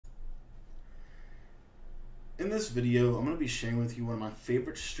In this video, I'm going to be sharing with you one of my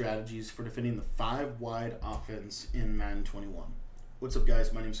favorite strategies for defending the 5-wide offense in Madden 21. What's up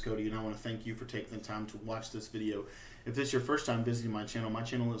guys, my name is Cody and I want to thank you for taking the time to watch this video. If this is your first time visiting my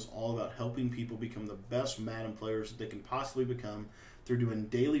channel is all about helping people become the best Madden players that they can possibly become through doing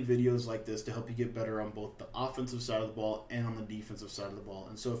daily videos like this to help you get better on both the offensive side of the ball and on the defensive side of the ball.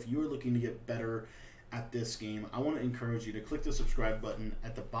 And so if you are looking to get better at this game, I want to encourage you to click the subscribe button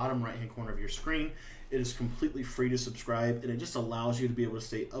at the bottom right hand corner of your screen. It is completely free to subscribe and it just allows you to be able to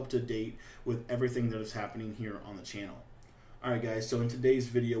stay up to date with everything that is happening here on the channel. Alright guys, so in today's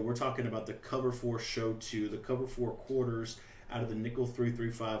video we're talking about the cover 4 show 2, the cover 4 quarters out of the nickel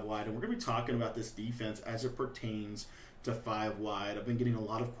 3-3-5 wide, and we're going to be talking about this defense as it pertains to 5 wide. I've been getting a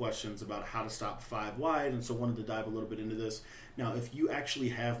lot of questions about how to stop 5 wide, and so wanted to dive a little bit into this. Now, if you actually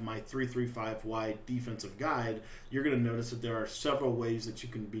have my 3-3-5 wide defensive guide, you're going to notice that there are several ways that you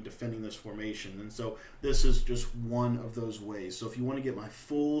can be defending this formation, and so this is just one of those ways. So if you want to get my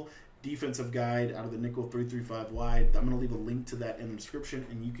full defensive guide out of the nickel 3-3-5 wide, I'm going to leave a link to that in the description,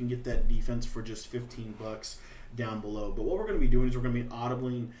 and you can get that defense for just 15 bucks down below. But what we're going to be doing is we're going to be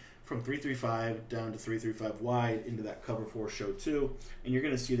audibling from 3-3-5 down to 3-3-5 wide into that cover 4 show 2, and you're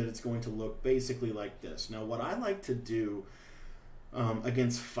going to see that it's going to look basically like this. Now what I like to do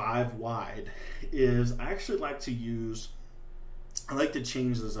against 5 wide is I actually like to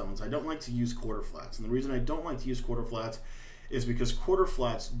change the zones. I don't like to use quarter flats, and the reason I don't like to use quarter flats is because quarter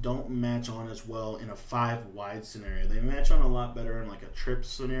flats don't match on as well in a 5 wide scenario. They match on a lot better in like a trip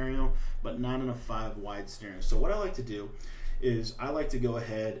scenario, but not in a 5 wide scenario. So what I like to do is I like to go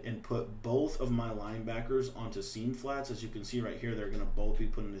ahead and put both of my linebackers onto seam flats. As you can see right here, they're going to both be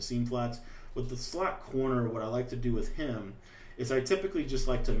put into seam flats. With the slot corner, what I like to do with him is I typically just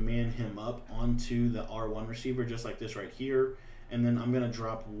like to man him up onto the R1 receiver, just like this right here. And then I'm going to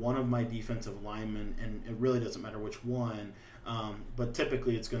drop one of my defensive linemen, and it really doesn't matter which one, but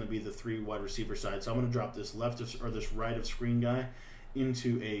typically it's going to be the 3 wide receiver side. So I'm going to drop this this right of screen guy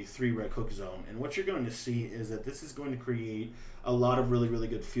into a 3 red hook zone. And what you're going to see is that this is going to create a lot of really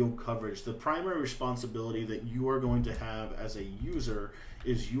good field coverage. The primary responsibility that you are going to have as a user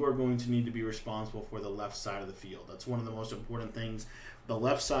is you are going to need to be responsible for the left side of the field. That's one of the most important things. The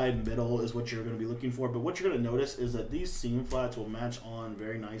left side middle is what you're going to be looking for, but what you're going to notice is that these seam flats will match on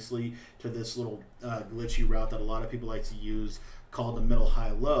very nicely to this little glitchy route that a lot of people like to use called the middle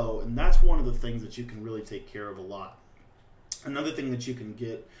high low, and that's one of the things that you can really take care of a lot. Another thing that you can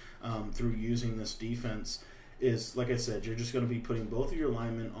get through using this defense is, like I said, you're just going to be putting both of your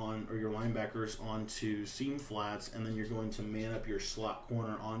linemen on, or your linebackers onto seam flats, and then you're going to man up your slot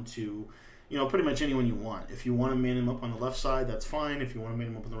corner onto, you know, pretty much anyone you want. If you want to man him up on the left side, that's fine. If you want to man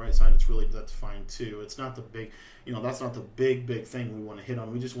him up on the right side, that's fine too. It's not the big, you know, that's not the big thing we want to hit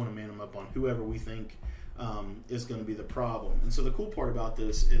on. We just want to man him up on whoever we think is going to be the problem. And so the cool part about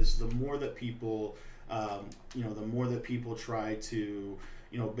this is the more that people, the more that people try to,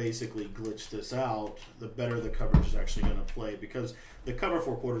 basically glitch this out, the better the coverage is actually going to play, because the cover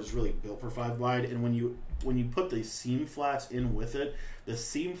 4 quarters is really built for 5 wide, and when you put the seam flats in with it, the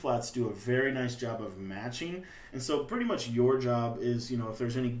seam flats do a very nice job of matching. And so pretty much your job is, if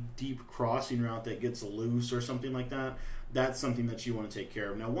there's any deep crossing route that gets loose or something like that, that's something that you want to take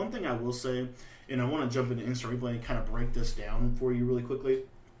care of. Now, one thing I will say, and I want to jump into instant replay and kind of break this down for you really quickly.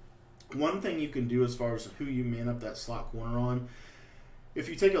 One thing you can do as far as who you man up that slot corner on, if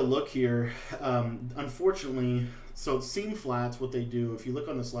you take a look here, unfortunately, so seam flats, what they do, if you look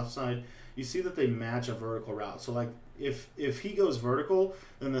on this left side, you see that they match a vertical route. So like if he goes vertical,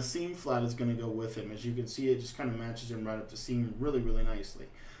 then the seam flat is going to go with him. As you can see, it just kind of matches him right up the seam really nicely.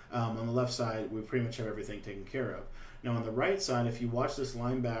 On the left side, we pretty much have everything taken care of. Now on the right side, if you watch this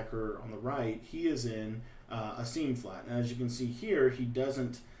linebacker on the right, he is in a seam flat. And as you can see here, he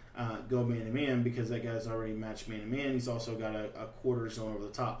doesn't go man-to-man because that guy's already matched man-to-man. He's also got a quarter zone over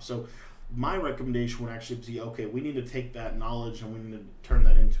the top. So my recommendation would actually be, okay, we need to take that knowledge and we need to turn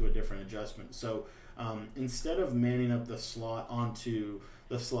that into a different adjustment. So instead of manning up the slot onto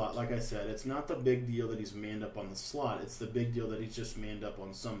the slot, like I said, it's not the big deal that he's manned up on the slot. It's the big deal that he's just manned up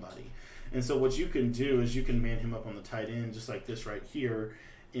on somebody. And so what you can do is you can man him up on the tight end just like this right here.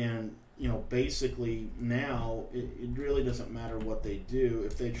 And, basically now it really doesn't matter what they do.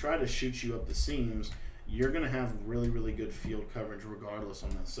 If they try to shoot you up the seams, you're going to have really good field coverage regardless on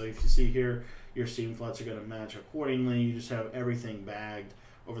this. So if you see here, your seam flats are going to match accordingly. You just have everything bagged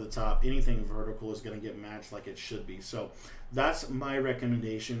over the top. Anything vertical is going to get matched like it should be. So that's my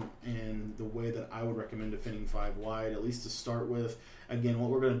recommendation and the way that I would recommend defending 5 wide, at least to start with. Again, what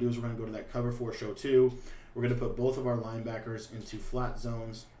we're going to do is we're going to go to that cover 4 show 2. We're going to put both of our linebackers into flat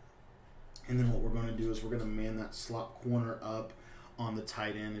zones. And then what we're going to do is we're going to man that slot corner up on the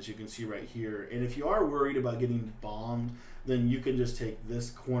tight end, as you can see right here. And if you are worried about getting bombed, then you can just take this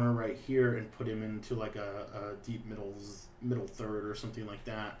corner right here and put him into like a deep middle third or something like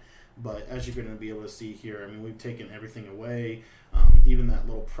that. But as you're going to be able to see here, I mean, we've taken everything away. Even that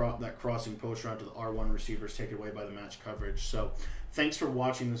little that crossing post route to the R1 receiver is taken away by the match coverage. So thanks for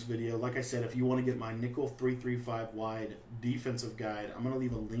watching this video. Like I said, if you want to get my nickel 3-3-5 wide defensive guide, I'm going to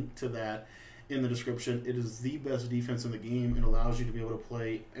leave a link to that in the description. It is the best defense in the game. It allows you to be able to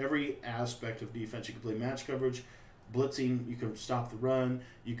play every aspect of defense. You can play match coverage, blitzing, you can stop the run,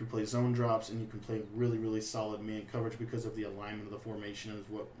 you can play zone drops, and you can play really, really solid man coverage because of the alignment of the formation is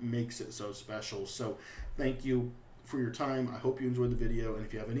what makes it so special. So thank you for your time. I hope you enjoyed the video, and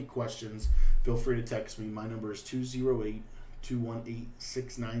if you have any questions, feel free to text me. My number is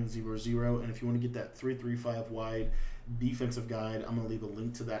 208-218-6900, and if you want to get that 3-3-5 wide defensive guide, I'm going to leave a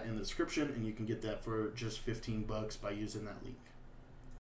link to that in the description, and you can get that for just $15 by using that link.